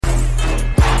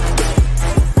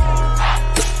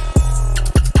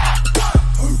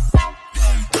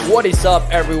What is up,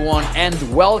 everyone, and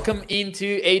welcome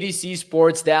into ADC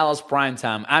Sports Dallas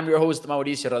Primetime. I'm your host,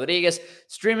 Mauricio Rodriguez,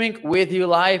 streaming with you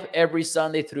live every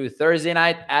Sunday through Thursday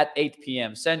night at 8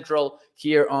 p.m. Central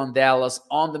here on Dallas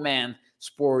On Demand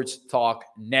Sports Talk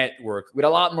Network. With a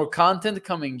lot more content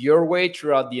coming your way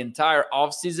throughout the entire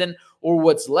offseason or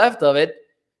what's left of it,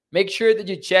 make sure that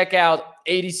you check out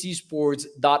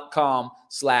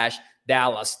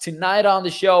adcsports.com/Dallas. Tonight on the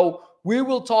show, we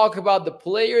will talk about the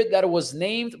player that was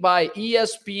named by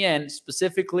ESPN,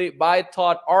 specifically by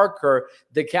Todd Archer,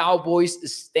 the Cowboys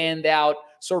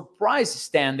surprise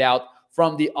standout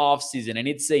from the offseason. And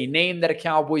it's a name that a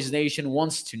Cowboys Nation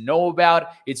wants to know about.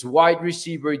 It's wide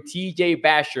receiver TJ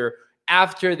Basher.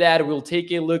 After that, we'll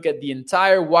take a look at the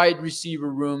entire wide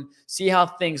receiver room, see how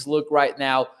things look right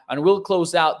now, and we'll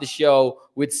close out the show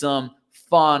with some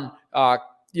fun,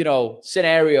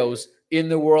 scenarios in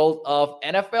the world of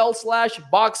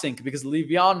NFL/boxing, because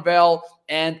Le'Veon Bell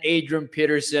and Adrian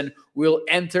Peterson will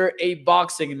enter a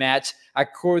boxing match,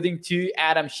 according to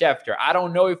Adam Schefter. I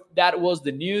don't know if that was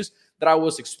the news that I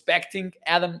was expecting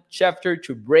Adam Schefter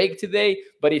to break today,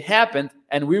 but it happened,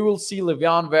 and we will see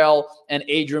Le'Veon Bell and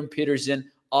Adrian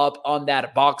Peterson up on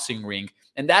that boxing ring.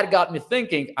 And that got me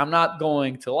thinking, I'm not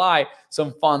going to lie,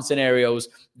 some fun scenarios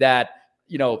that,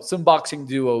 some boxing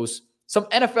duos, some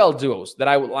NFL duos that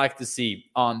I would like to see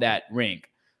on that ring.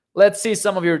 Let's see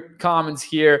some of your comments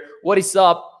here. What is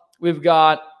up? We've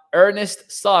got Ernest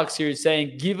Sucks here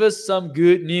saying, give us some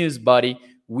good news, buddy.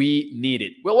 We need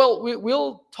it. Well,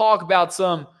 we'll talk about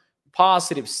some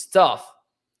positive stuff,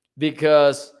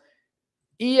 because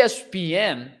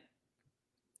ESPN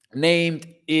named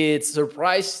its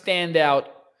surprise standout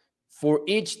for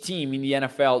each team in the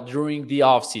NFL during the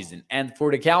offseason. And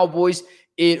for the Cowboys,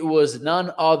 it was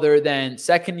none other than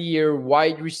second-year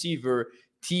wide receiver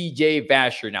TJ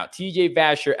Basher. Now, TJ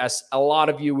Basher, as a lot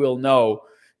of you will know,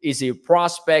 is a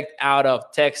prospect out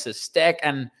of Texas Tech.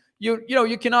 And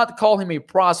you cannot call him a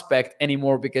prospect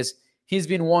anymore because he's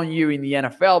been 1 year in the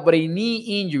NFL, but a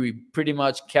knee injury pretty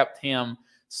much kept him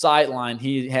sidelined.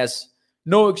 He has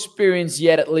no experience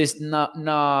yet, at least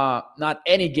not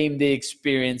any game day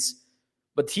experience.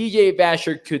 But TJ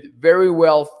Basher could very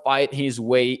well fight his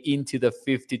way into the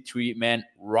 53-man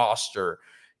roster.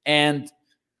 And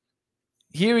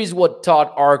here is what Todd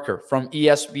Archer from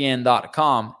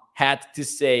ESPN.com had to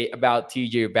say about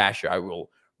TJ Basher. I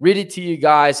will read it to you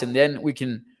guys, and then we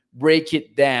can break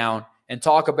it down and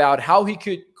talk about how he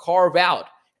could carve out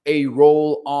a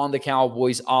role on the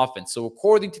Cowboys offense. So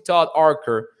according to Todd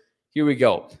Archer, here we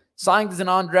go. Signed as an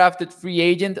undrafted free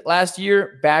agent last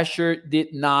year, Basher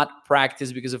did not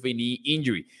practice because of a knee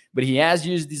injury, but he has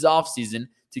used this offseason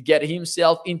to get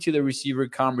himself into the receiver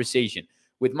conversation.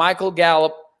 With Michael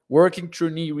Gallup working through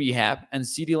knee rehab and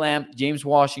CeeDee Lamb, James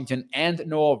Washington, and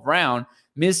Noah Brown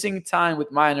missing time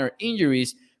with minor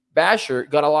injuries, Basher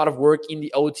got a lot of work in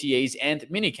the OTAs and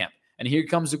minicamp. And here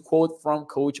comes a quote from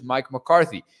Coach Mike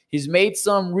McCarthy. He's made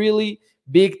some really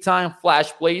big-time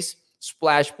splash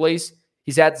plays.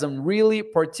 He's had some really,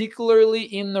 particularly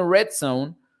in the red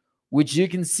zone, which you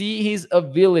can see his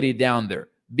ability down there.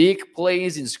 Big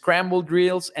plays in scramble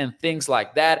drills and things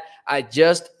like that. I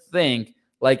just think,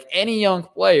 like any young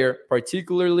player,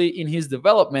 particularly in his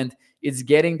development, it's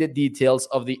getting the details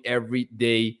of the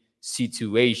everyday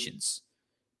situations.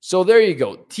 So there you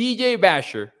go. TJ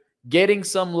Basher getting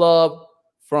some love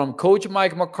from Coach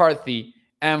Mike McCarthy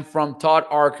and from Todd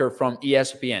Archer from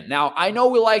ESPN. Now, I know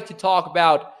we like to talk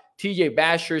about TJ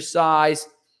Basher's size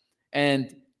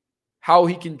and how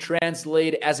he can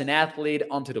translate as an athlete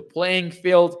onto the playing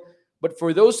field. But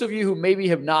for those of you who maybe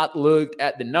have not looked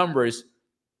at the numbers,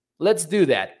 let's do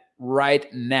that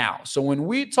right now. So when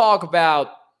we talk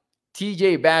about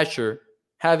TJ Basher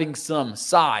having some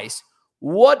size,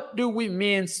 what do we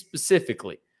mean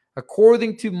specifically?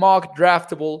 According to Mock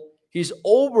Draftable, he's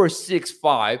over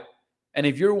 6'5". And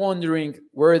if you're wondering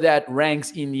where that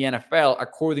ranks in the NFL,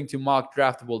 according to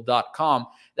mockdraftable.com,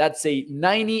 that's a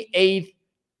 98th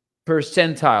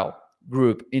percentile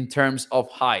group in terms of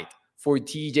height for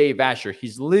TJ Basher.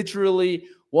 He's literally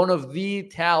one of the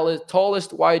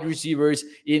tallest wide receivers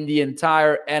in the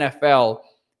entire NFL,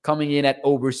 coming in at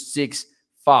over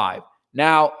 6'5".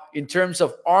 Now, in terms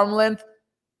of arm length,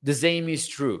 the same is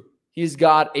true. He's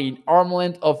got an arm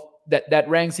length of that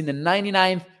ranks in the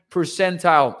 99th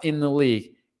percentile in the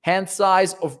league. Hand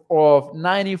size of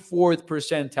 94th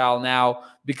percentile. Now,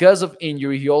 because of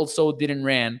injury, he also didn't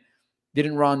run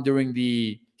during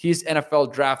his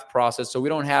NFL draft process, so we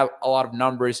don't have a lot of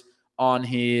numbers on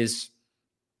his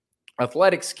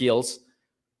athletic skills.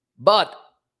 But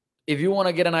if you want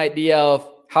to get an idea of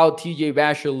how TJ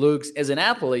Basher looks as an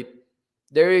athlete,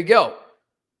 there you go.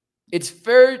 it's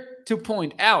fair to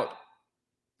point out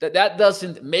that that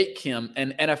doesn't make him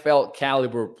an NFL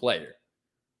caliber player.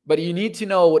 But you need to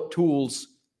know what tools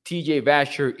TJ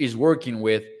Vasher is working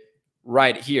with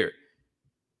right here.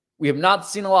 We have not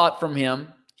seen a lot from him.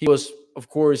 He was, of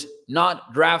course,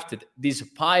 not drafted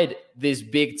despite these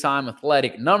big time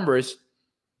athletic numbers.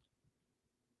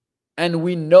 And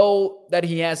we know that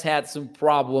he has had some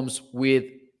problems with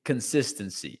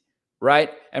consistency,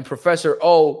 right? And Professor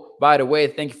O, by the way,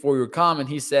 thank you for your comment.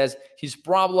 He says his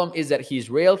problem is that he's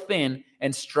rail thin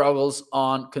and struggles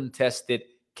on contested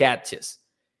catches.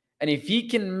 And if he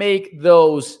can make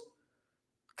those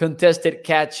contested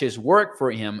catches work for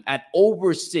him at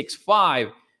over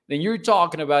 6'5", then you're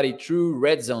talking about a true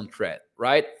red zone threat,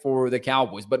 right, for the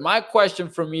Cowboys. But my question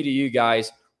from me to you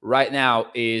guys right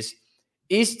now is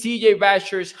TJ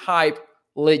Vasher's hype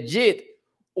legit,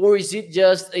 or is it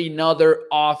just another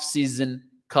off-season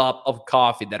cup of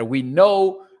coffee that we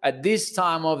know at this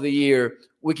time of the year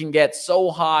we can get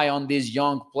so high on these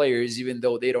young players even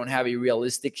though they don't have a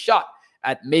realistic shot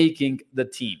at making the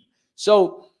team?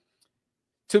 So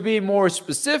to be more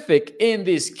specific, in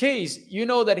this case, you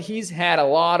know that he's had a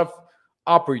lot of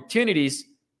opportunities,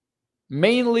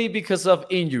 mainly because of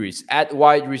injuries at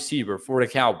wide receiver for the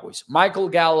Cowboys. Michael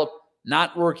Gallup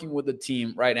not working with the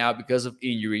team right now because of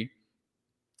injury.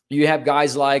 You have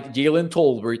guys like Jalen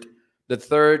Tolbert, the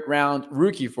third-round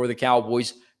rookie for the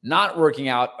Cowboys, not working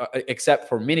out except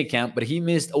for minicamp, but he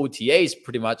missed OTAs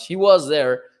pretty much. He was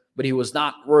there, but he was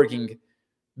not working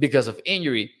because of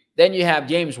injury. Then you have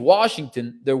James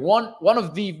Washington, the one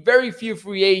of the very few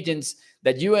free agents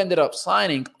that you ended up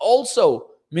signing, also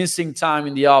missing time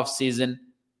in the offseason.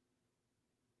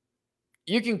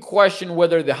 You can question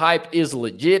whether the hype is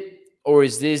legit or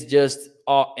is this just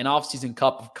an offseason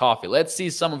cup of coffee. Let's see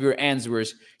some of your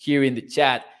answers here in the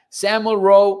chat. Samuel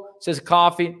Rowe says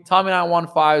coffee.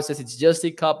 Tommy915 says it's just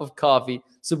a cup of coffee.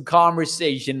 Some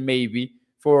conversation maybe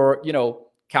for,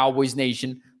 Cowboys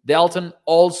Nation. Delton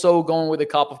also going with a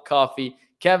cup of coffee.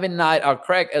 Kevin Knight,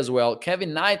 Craig as well.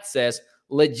 Kevin Knight says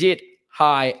legit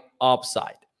high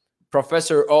upside.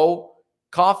 Professor O,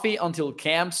 coffee until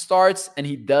camp starts, and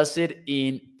he does it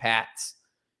in pats.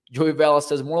 Joey Vela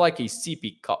says more like a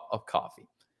sippy cup of coffee.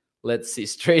 Let's see.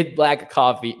 Straight black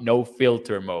coffee, no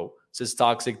filter, Mo, says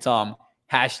Toxic Tom.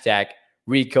 Hashtag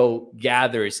Rico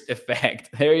Gathers effect.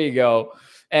 There you go.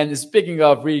 And speaking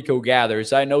of Rico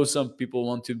Gathers, I know some people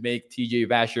want to make TJ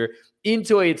Vasher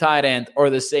into a tight end, or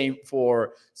the same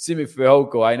for Simi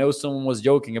Fehoko. I know someone was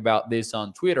joking about this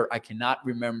on Twitter. I cannot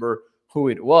remember who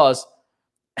it was.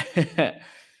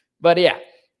 But yeah,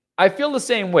 I feel the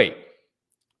same way.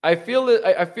 I feel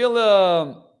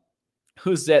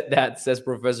who said that, says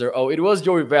Professor. Oh, it was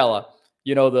Joey Vela,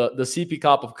 the CP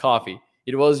cup of coffee.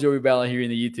 It was Joey Vela here in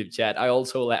the YouTube chat. I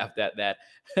also laughed at that.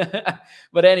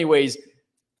 But anyways,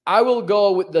 I will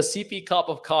go with the CP cup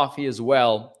of coffee as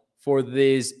well for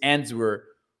this answer,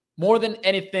 more than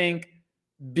anything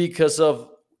because of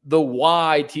the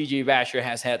why TJ Vasher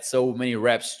has had so many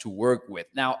reps to work with.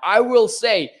 Now, I will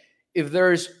say, if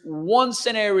there's one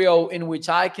scenario in which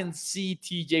I can see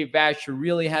TJ Vasher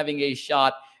really having a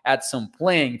shot at some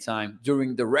playing time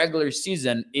during the regular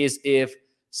season is if,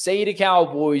 say, the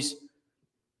Cowboys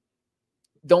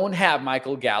don't have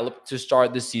Michael Gallup to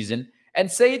start the season, and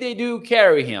say they do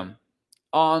carry him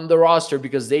on the roster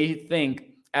because they think,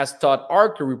 as Todd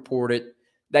Archer reported,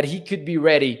 that he could be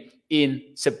ready in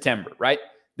September, right?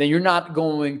 Then you're not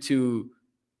going to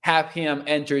have him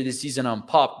enter the season on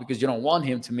PUP because you don't want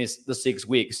him to miss the 6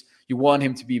 weeks. You want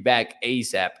him to be back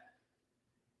ASAP.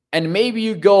 And maybe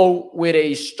you go with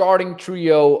a starting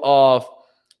trio of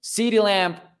CeeDee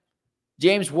Lamb,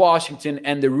 James Washington,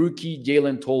 and the rookie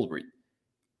Jalen Tolbert.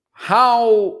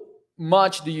 How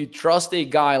much do you trust a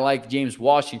guy like James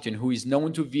Washington, who is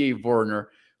known to be a burner,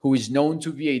 who is known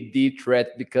to be a deep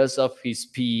threat because of his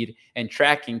speed and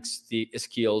tracking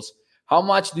skills? How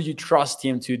much do you trust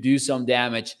him to do some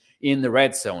damage in the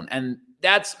red zone? And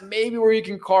that's maybe where you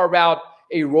can carve out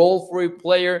a role for a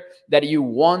player that you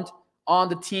want on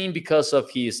the team because of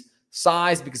his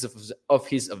size, because of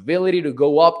his ability to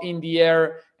go up in the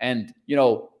air and,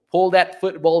 pull that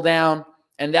football down.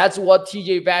 And that's what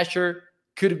TJ Vasher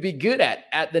could be good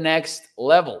at the next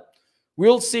level.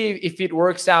 We'll see if it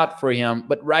works out for him.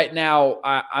 But right now,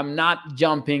 I'm not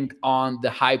jumping on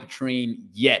the hype train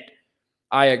yet.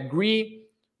 I agree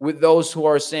with those who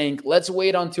are saying, let's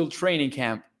wait until training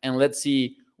camp and let's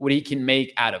see what he can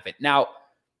make out of it. Now,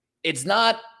 it's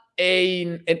not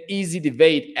an easy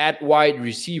debate at wide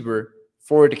receiver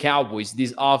for the Cowboys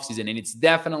this offseason. And it's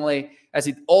definitely, as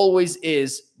it always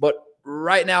is, but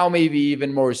right now maybe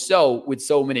even more so with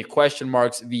so many question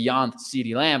marks beyond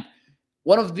CeeDee Lamb.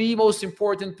 one of the most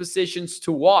important positions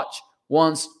to watch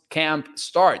once camp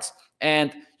starts.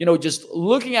 And, just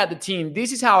looking at the team,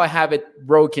 this is how I have it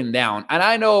broken down. And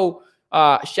I know,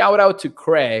 shout out to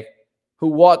Craig, who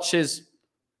watches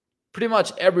pretty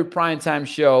much every primetime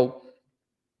show.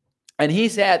 And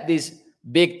he's had this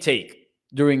big take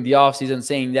during the offseason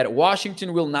saying that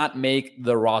Washington will not make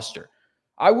the roster.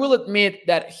 I will admit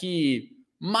that he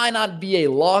might not be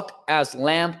a lock as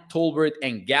Lamb, Tolbert,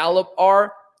 and Gallup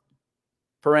are.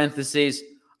 Parentheses,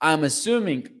 I'm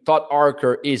assuming Todd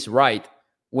Archer is right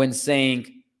when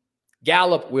saying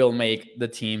Gallup will make the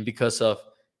team because of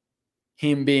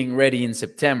him being ready in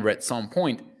September at some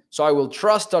point. So I will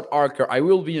trust Todd Archer. I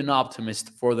will be an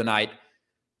optimist for the night.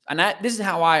 And this is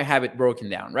how I have it broken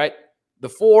down, right? The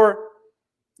four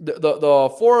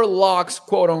locks,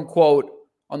 quote unquote,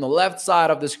 on the left side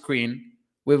of the screen.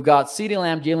 We've got CeeDee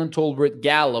Lamb, Jalen Tolbert,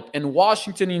 Gallup, and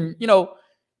Washington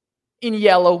in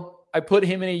yellow. I put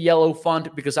him in a yellow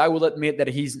font because I will admit that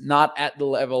he's not at the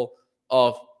level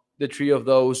of the three of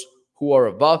those who are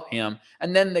above him.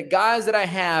 And then the guys that I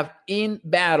have in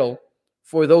battle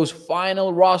for those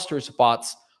final roster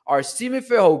spots are Simi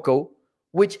Fehoko,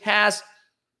 which has,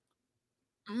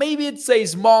 maybe it's a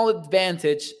small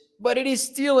advantage, but it is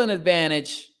still an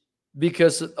advantage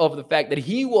because of the fact that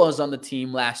he was on the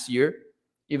team last year,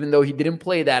 even though he didn't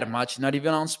play that much, not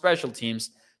even on special teams.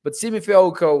 But Simi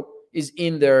Fehoko is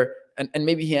in there, and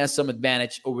maybe he has some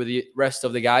advantage over the rest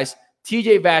of the guys.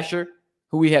 TJ Vasher,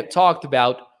 who we have talked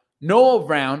about, Noah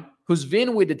Brown, who's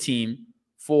been with the team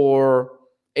for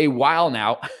a while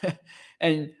now.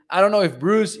 And I don't know if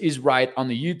Bruce is right on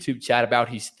the YouTube chat about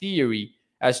his theory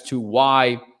as to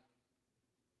why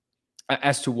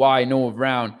Noah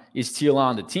Brown is still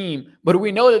on the team, but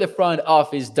we know that the front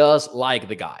office does like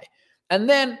the guy. And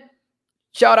then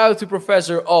shout out to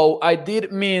Professor O. I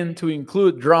did mean to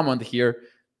include Drummond here.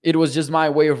 It was just my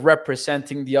way of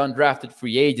representing the undrafted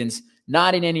free agents,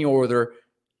 not in any order.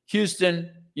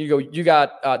 Houston, you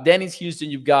got Dennis Houston,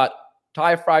 you've got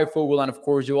Ty Freifogel, and of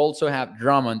course you also have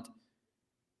Drummond.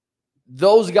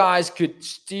 Those guys could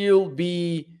still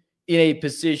be in a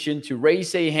position to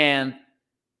raise a hand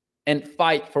and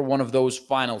fight for one of those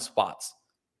final spots.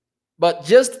 But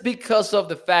just because of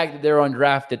the fact that they're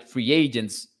undrafted free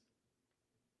agents,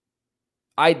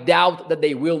 I doubt that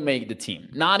they will make the team.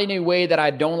 Not in a way that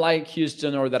I don't like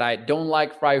Houston or that I don't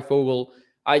like Freifogel.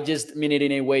 I just mean it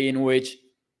in a way in which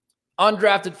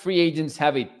undrafted free agents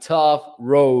have a tough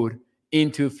road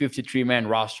into 53-man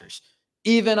rosters.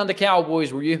 Even on the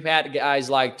Cowboys, where you've had guys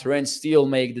like Terrence Steele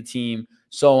make the team,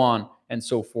 so on and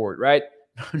so forth, right?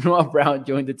 Noah Brown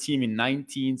joined the team in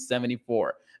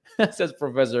 1974, says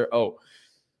Professor O.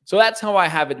 So that's how I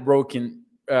have it broken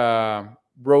down.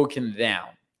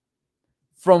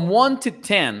 From 1 to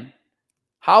 10,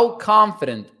 how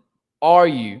confident are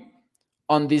you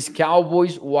on this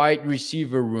Cowboys wide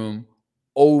receiver room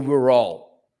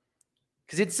overall?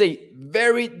 Because it's a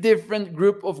very different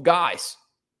group of guys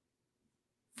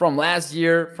from last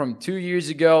year, from 2 years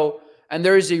ago. And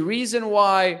there is a reason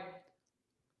why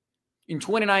in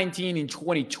 2019, in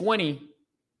 2020,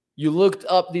 you looked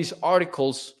up these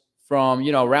articles from,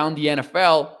 around the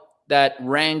NFL that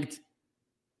ranked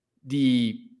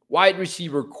the wide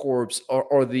receiver corps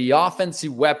or the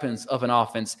offensive weapons of an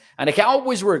offense. And the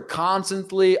Cowboys were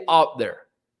constantly up there.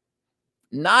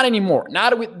 Not anymore.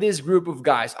 Not with this group of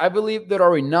guys. I believe there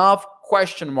are enough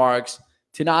question marks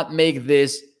to not make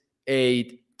this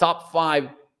a top 5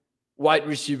 wide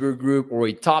receiver group or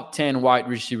a top 10 wide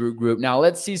receiver group. Now,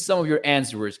 let's see some of your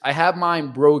answers. I have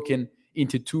mine broken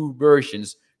into 2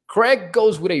 versions. Craig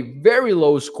goes with a very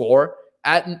low score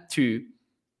at 2.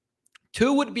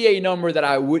 2 would be a number that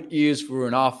I would use for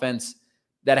an offense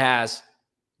that has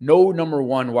no number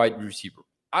 1 wide receiver.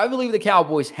 I believe the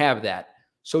Cowboys have that.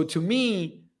 So to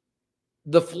me,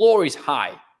 the floor is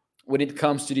high when it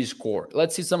comes to this score.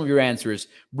 Let's see some of your answers.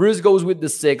 Bruce goes with the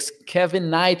 6. Kevin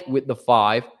Knight with the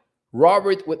 5.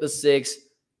 Robert with the 6.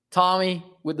 Tommy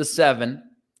with the 7.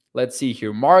 Let's see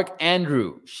here. Mark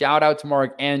Andrew. Shout out to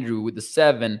Mark Andrew with the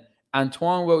 7.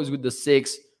 Antoine Rose with the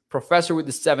 6. Professor with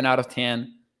the 7 out of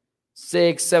 10.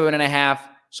 6, 7.5.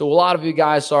 So a lot of you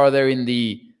guys are there in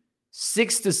the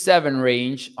 6 to 7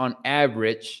 range on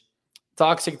average.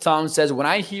 Toxic Tom says, when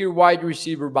I hear wide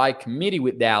receiver by committee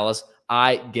with Dallas,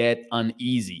 I get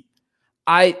uneasy.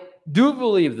 I do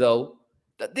believe, though,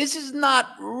 that this is not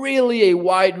really a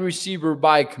wide receiver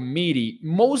by committee,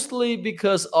 mostly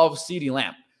because of CeeDee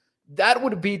Lamb. That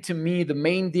would be, to me, the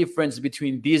main difference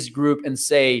between this group and,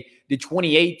 say, the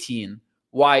 2018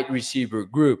 wide receiver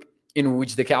group, in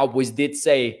which the Cowboys did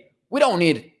say, we don't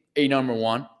need a number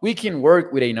 1. We can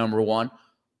work with a number 1,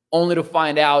 only to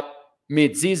find out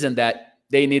mid-season that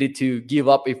they needed to give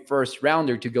up a first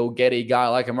rounder to go get a guy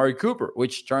like Amari Cooper,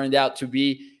 which turned out to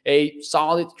be a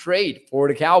solid trade for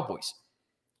the Cowboys.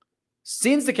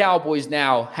 Since the Cowboys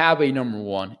now have a number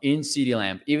one in CeeDee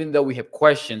Lamb, even though we have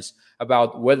questions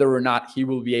about whether or not he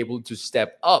will be able to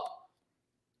step up,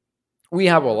 we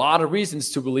have a lot of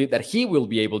reasons to believe that he will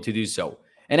be able to do so.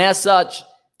 And as such,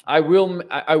 I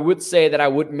would say that I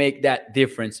would make that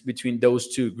difference between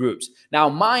those two groups. Now,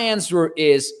 my answer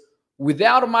is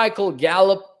without Michael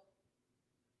Gallup,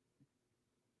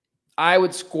 I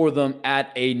would score them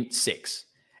at a 6.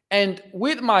 And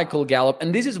with Michael Gallup,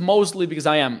 and this is mostly because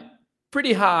I am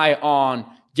pretty high on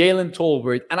Jalen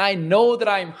Tolbert, and I know that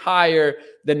I'm higher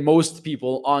than most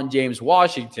people on James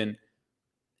Washington,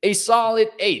 a solid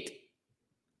 8.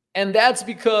 And that's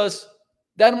because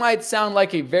that might sound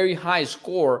like a very high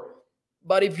score,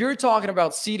 but if you're talking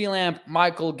about CeeDee Lamb,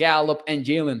 Michael Gallup, and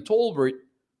Jalen Tolbert,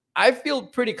 I feel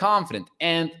pretty confident.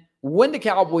 And when the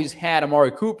Cowboys had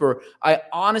Amari Cooper, I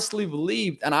honestly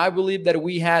believed, and I believe that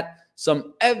we had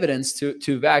some evidence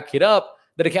to back it up,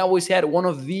 that the Cowboys had one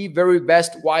of the very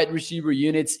best wide receiver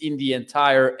units in the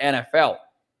entire NFL.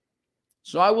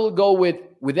 So I will go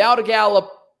without a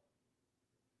Gallup,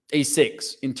 a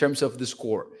 6 in terms of the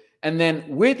score. And then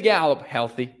with Gallup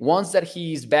healthy, once that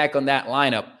he's back on that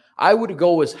lineup, I would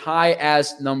go as high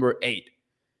as number 8.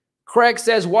 Craig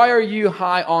says, why are you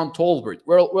high on Tolbert?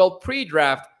 Well,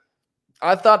 pre-draft,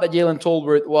 I thought that Jalen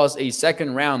Tolbert was a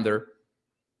second rounder.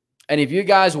 And if you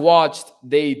guys watched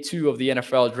day 2 of the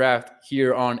NFL draft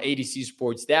here on ADC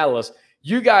Sports Dallas,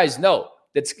 you guys know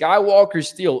that Skywalker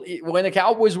Steele, when the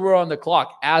Cowboys were on the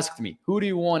clock, asked me, who do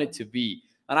you want it to be?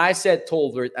 And I said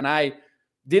Tolbert, and I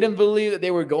didn't believe that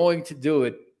they were going to do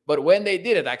it. But when they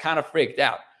did it, I kind of freaked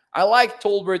out. I like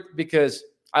Tolbert because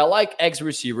I like X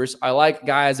receivers. I like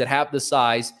guys that have the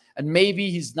size. And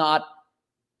maybe he's not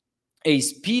a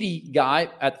speedy guy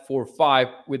at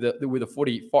 4.5 with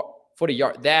a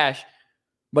 40-yard dash,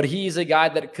 but he's a guy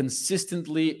that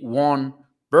consistently won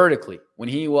vertically when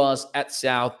he was at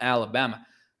South Alabama.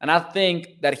 And I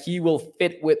think that he will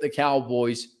fit with the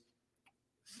Cowboys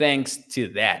thanks to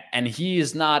that. And he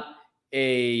is not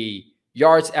a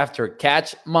yards after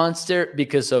catch monster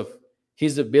because of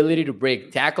his ability to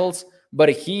break tackles, but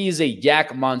he is a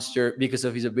jack monster because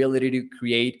of his ability to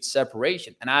create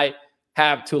separation. And I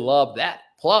have to love that.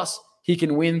 Plus, he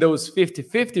can win those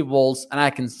 50-50 balls, and I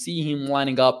can see him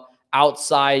lining up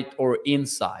outside or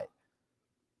inside.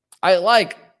 I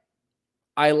like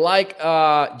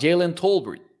Jalen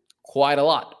Tolbert quite a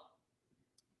lot.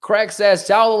 Craig says,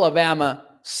 South Alabama,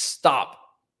 stop.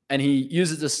 And he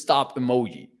uses the stop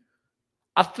emoji.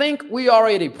 I think we are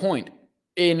at a point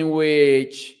in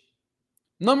which,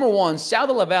 number one, South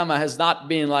Alabama has not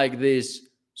been like this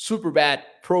super bad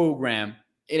program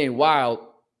in a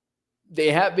while.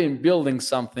 They have been building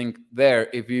something there.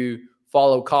 If you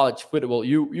follow college football,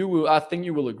 you will, I think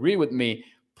you will agree with me.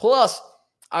 Plus,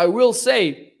 I will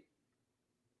say,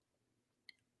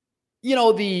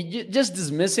 the just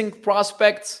dismissing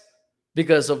prospects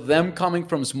because of them coming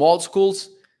from small schools,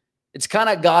 it's kind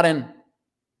of gotten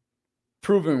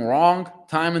proven wrong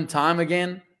time and time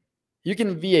again. You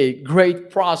can be a great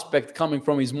prospect coming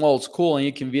from a small school, and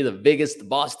you can be the biggest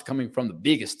bust coming from the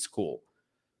biggest school.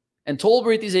 And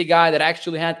Tolbert is a guy that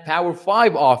actually had Power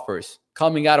 5 offers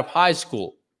coming out of high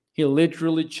school. He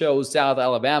literally chose South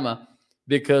Alabama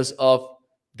because of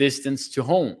distance to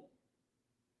home.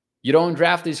 You don't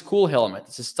draft a school helmet.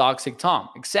 It's a toxic Tom.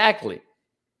 Exactly.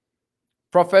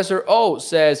 Professor O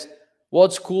says,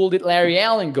 what school did Larry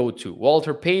Allen go to?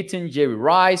 Walter Payton, Jerry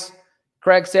Rice.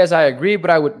 Craig says, I agree, but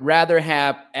I would rather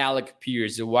have Alec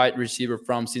Pierce, a wide receiver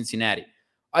from Cincinnati.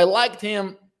 I liked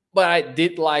him, but I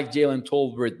did like Jalen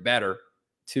Tolbert better,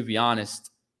 to be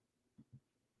honest.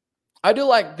 I do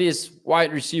like this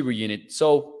wide receiver unit,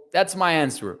 so that's my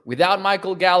answer. Without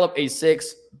Michael Gallup, a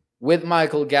 6. With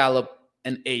Michael Gallup,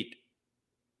 an 8.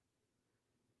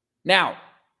 Now,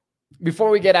 before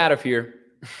we get out of here,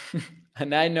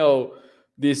 and I know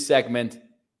this segment,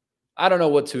 I don't know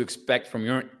what to expect from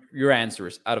your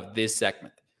answers out of this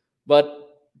segment,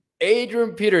 but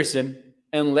Adrian Peterson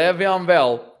and Le'Veon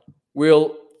Bell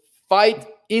will fight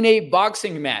in a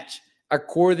boxing match,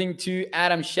 according to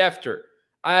Adam Schefter.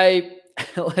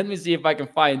 Let me see if I can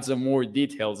find some more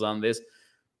details on this.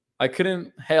 I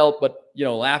couldn't help but,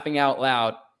 laughing out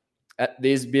loud at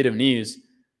this bit of news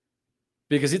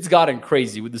because it's gotten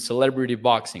crazy with the celebrity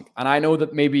boxing. And I know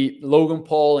that maybe Logan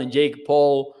Paul and Jake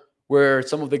Paul were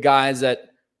some of the guys that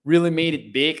really made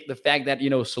it big. The fact that,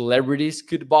 celebrities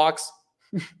could box.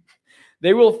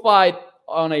 They will fight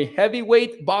on a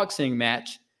heavyweight boxing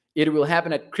match It will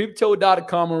happen at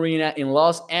Crypto.com Arena in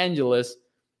Los Angeles.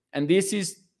 And this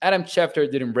is Adam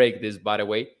Schefter didn't break this, by the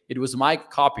way. It was Mike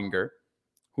Coppinger,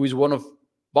 who is one of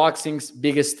boxing's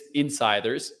biggest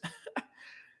insiders.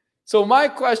 So my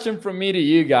question from me to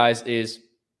you guys is,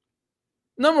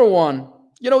 number one,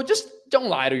 just don't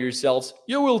lie to yourselves.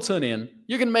 You will tune in.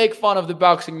 You can make fun of the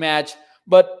boxing match,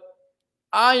 but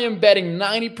I am betting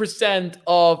 90%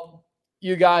 of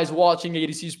you guys watching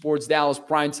ADC Sports Dallas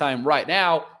Primetime right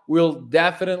now will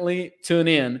definitely tune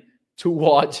in to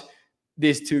watch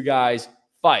these two guys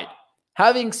fight.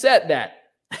 Having said that,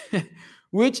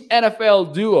 which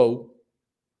NFL duo,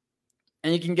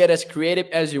 and you can get as creative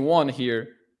as you want here,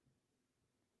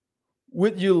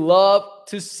 would you love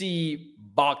to see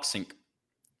boxing?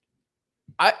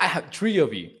 I have three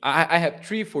of you. I have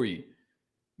three for you.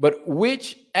 But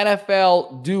which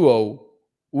NFL duo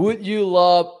would you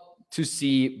love to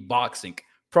see boxing?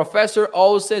 Professor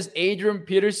O says Adrian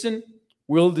Peterson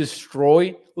will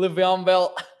destroy Le'Veon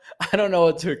Bell. I don't know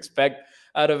what to expect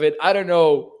out of it. I don't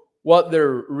know what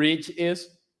their reach is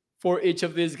for each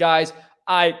of these guys.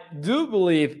 I do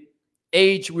believe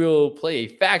age will play a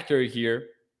factor here.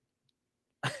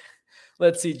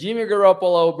 Let's see. Jimmy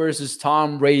Garoppolo versus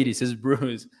Tom Brady, says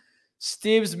Bruce.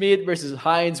 Steve Smith versus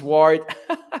Hines Ward.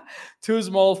 Two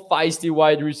small, feisty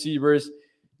wide receivers.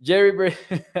 Jerry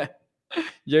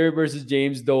versus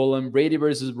James Dolan. Brady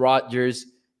versus Rodgers.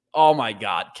 Oh my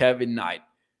God. Kevin Knight.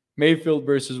 Mayfield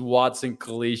versus Watson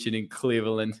collision in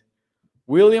Cleveland.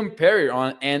 William Perry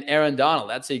and Aaron Donald.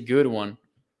 That's a good one.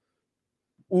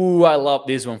 Ooh, I love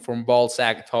this one from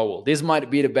Ballsack Towel. This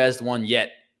might be the best one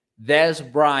yet. Des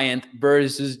Bryant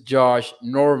versus Josh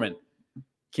Norman.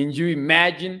 Can you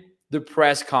imagine the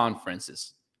press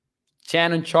conferences?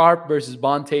 Shannon Sharp versus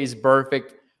Vontaze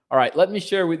Burfict. All right, let me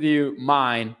share with you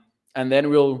mine, and then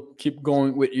we'll keep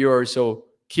going with yours. So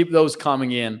keep those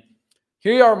coming in.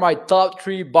 Here are my top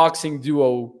 3 boxing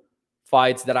duo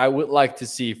fights that I would like to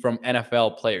see from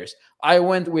NFL players. I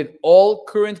went with all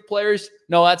current players.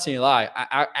 No, that's a lie.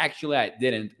 I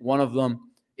didn't. One of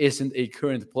them isn't a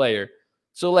current player.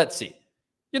 So let's see.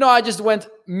 I just went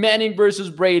Manning versus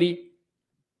Brady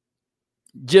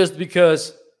just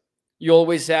because you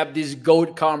always have this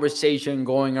GOAT conversation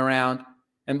going around.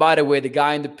 And by the way, the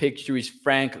guy in the picture is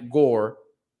Frank Gore,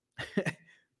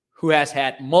 who has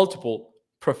had multiple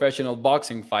professional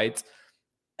boxing fights.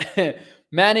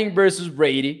 Manning versus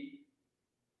Brady.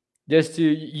 Just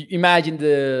to imagine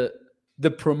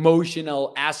the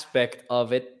promotional aspect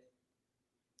of it.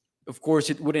 Of course,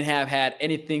 it wouldn't have had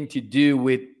anything to do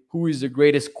with who is the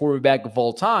greatest quarterback of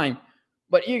all time,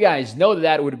 but you guys know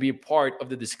that would be a part of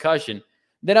the discussion.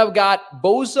 Then I've got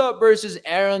Bosa versus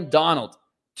Aaron Donald,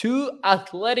 two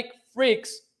athletic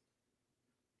freaks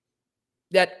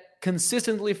that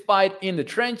consistently fight in the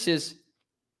trenches,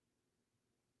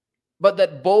 but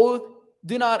that both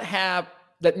do not have,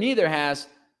 that neither has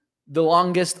the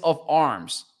longest of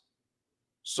arms.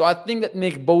 So I think that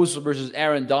Nick Bosa versus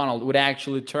Aaron Donald would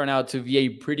actually turn out to be a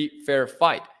pretty fair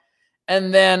fight.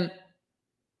 And then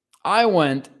I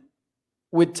went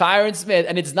with Tyron Smith,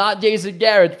 and it's not Jason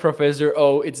Garrett, Professor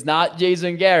O. It's not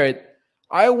Jason Garrett.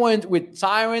 I went with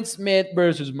Tyron Smith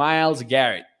versus Myles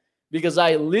Garrett because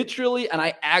I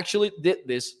actually did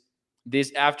this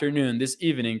afternoon, this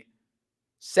evening,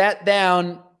 sat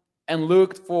down and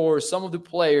looked for some of the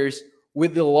players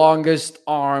with the longest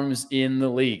arms in the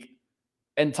league.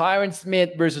 And Tyron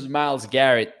Smith versus Myles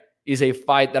Garrett is a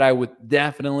fight that I would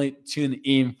definitely tune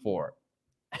in for.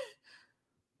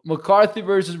 McCarthy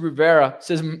versus Rivera,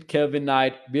 says Kevin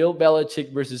Knight. Bill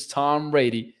Belichick versus Tom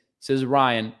Brady, says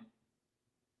Ryan.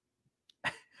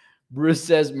 Bruce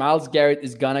says Myles Garrett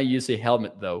is going to use a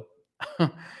helmet, though.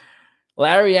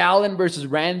 Larry Allen versus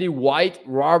Randy White.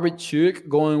 Robert Chuk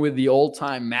going with the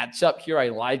all-time matchup here. I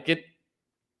like it.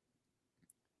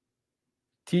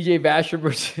 TJ Vasher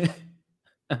versus...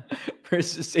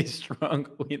 versus a strong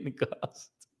win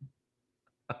cost.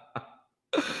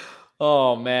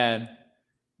 Oh, man.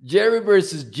 Jerry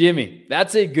versus Jimmy.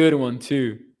 That's a good one,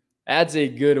 too. I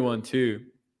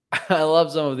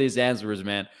love some of these answers,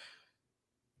 man.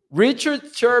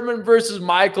 Richard Sherman versus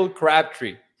Michael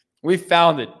Crabtree. We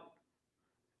found it.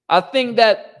 I think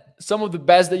that some of the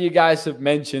best that you guys have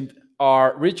mentioned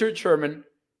are Richard Sherman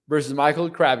versus Michael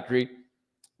Crabtree.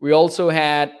 We also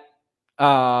had...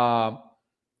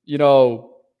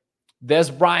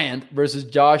 Des Bryant versus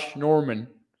Josh Norman.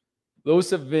 Those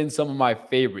have been some of my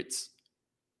favorites.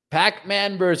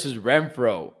 Pac-Man versus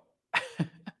Renfro.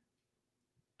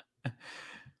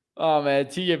 Oh, man.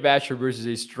 T.J. Vasher versus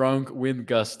a strong wind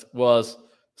gust was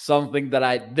something that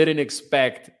I didn't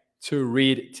expect to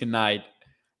read tonight.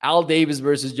 Al Davis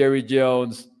versus Jerry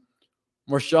Jones.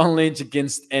 Marshawn Lynch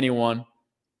against anyone.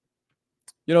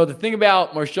 You know, the thing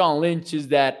about Marshawn Lynch is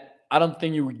that I don't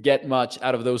think you would get much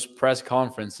out of those press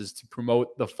conferences to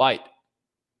promote the fight.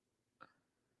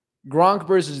 Gronk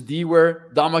versus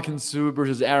Dewar, Ndamukong Suh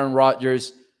versus Aaron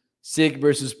Rodgers, Sig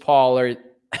versus Pollard.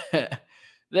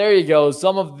 There you go.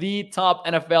 Some of the top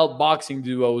NFL boxing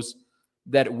duos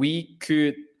that we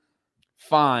could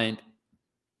find.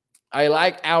 I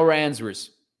like our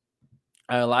answers.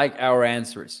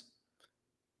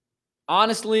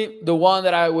 Honestly, the one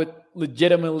that I would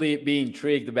legitimately be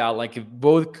intrigued about, like if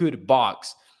both could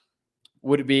box,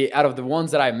 would be, out of the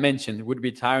ones that I mentioned, would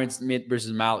be Tyron Smith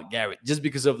versus Malik Garrett, just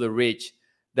because of the reach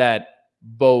that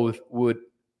both would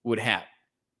have.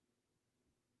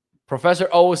 Professor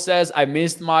O says, I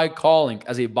missed my calling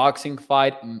as a boxing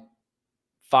fight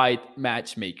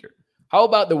matchmaker. How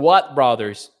about the Watt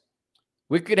brothers?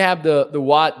 We could have the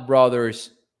Watt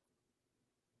brothers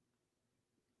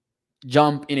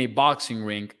jump in a boxing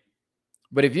ring.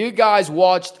 But if you guys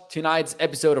watched tonight's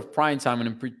episode of Primetime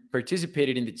and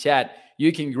participated in the chat,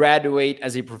 you can graduate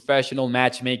as a professional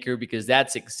matchmaker, because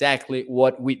that's exactly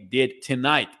what we did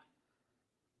tonight.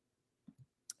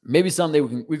 Maybe someday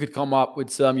we could come up with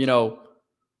some,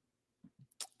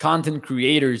 content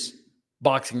creators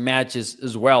boxing matches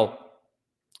as well.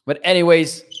 But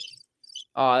anyways,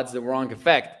 that's the wrong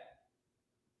effect.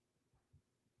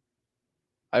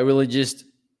 I really just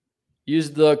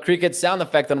used the cricket sound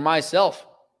effect on myself.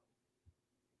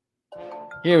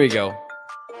 Here we go.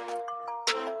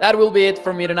 That will be it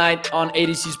for me tonight on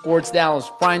ADC Sports Dallas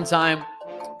Primetime.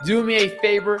 Do me a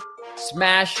favor,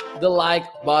 smash the like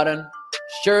button.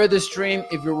 Share the stream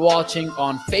if you're watching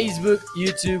on Facebook,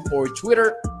 YouTube, or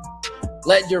Twitter.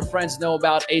 Let your friends know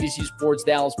about ADC Sports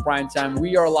Dallas Primetime.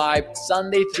 We are live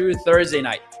Sunday through Thursday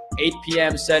night, 8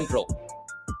 p.m. Central.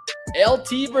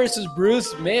 LT versus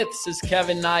Bruce Smith, says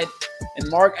Kevin Knight. And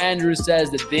Mark Andrews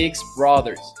says the Diggs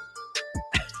brothers.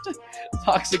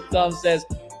 Toxic Tom says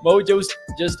Mojo's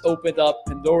just opened up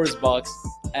Pandora's box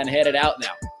and headed out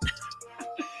now.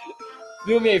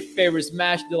 Do me a favor,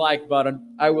 smash the like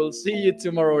button. I will see you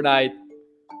tomorrow night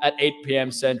at 8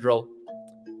 p.m. Central.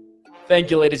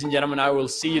 Thank you, ladies and gentlemen. I will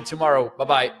see you tomorrow.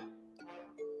 Bye-bye.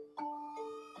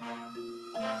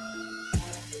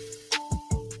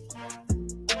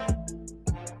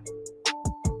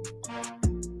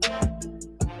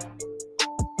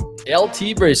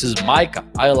 LT versus Micah.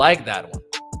 I like that one.